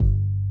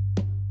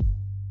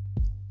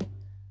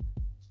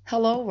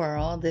Hello,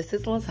 world. This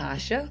is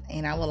Latasha,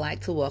 and I would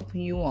like to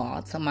welcome you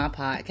all to my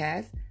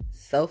podcast,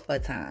 Sofa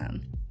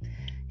Time.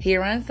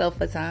 Here on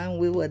Sofa Time,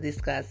 we will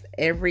discuss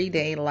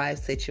everyday life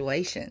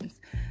situations.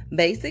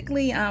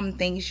 Basically,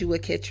 things you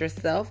would catch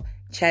yourself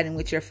chatting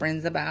with your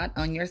friends about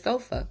on your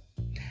sofa.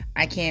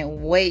 I can't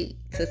wait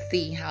to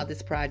see how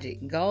this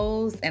project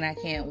goes, and I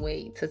can't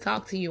wait to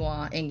talk to you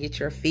all and get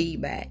your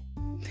feedback.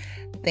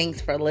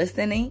 Thanks for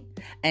listening,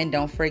 and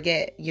don't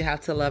forget, you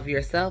have to love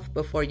yourself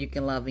before you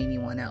can love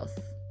anyone else.